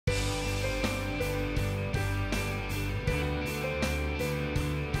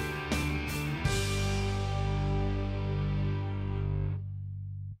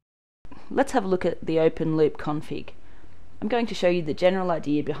let's have a look at the open loop config. I'm going to show you the general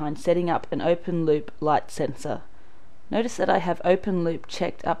idea behind setting up an open loop light sensor. Notice that I have open loop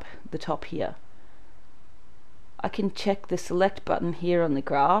checked up the top here. I can check the select button here on the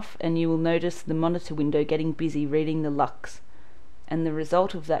graph, and you will notice the monitor window getting busy reading the lux, and the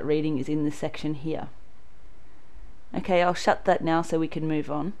result of that reading is in this section here. Okay, I'll shut that now so we can move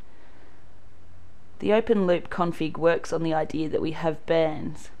on. The open loop config works on the idea that we have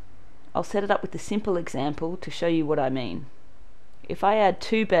bands. I'll set it up with a simple example to show you what I mean. If I add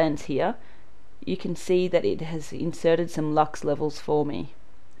 2 bands here, you can see that it has inserted some lux levels for me.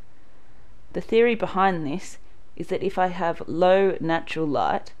 The theory behind this is that if I have low natural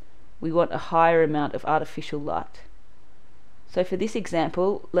light, we want a higher amount of artificial light. So for this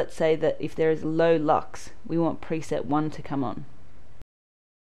example, let's say that if there is low lux, we want preset 1 to come on.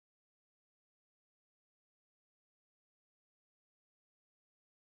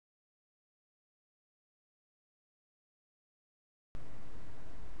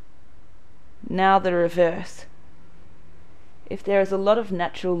 Now the reverse. If there is a lot of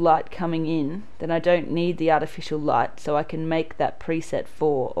natural light coming in, then I don't need the artificial light, so I can make that preset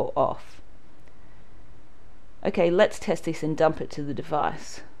 4 or off. Okay, let's test this and dump it to the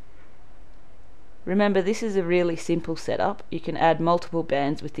device. Remember, this is a really simple setup. You can add multiple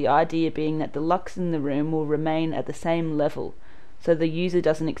bands, with the idea being that the lux in the room will remain at the same level, so the user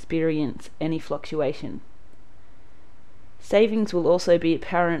doesn't experience any fluctuation. Savings will also be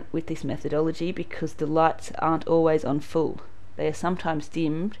apparent with this methodology because the lights aren't always on full. They are sometimes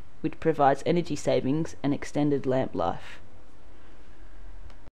dimmed, which provides energy savings and extended lamp life.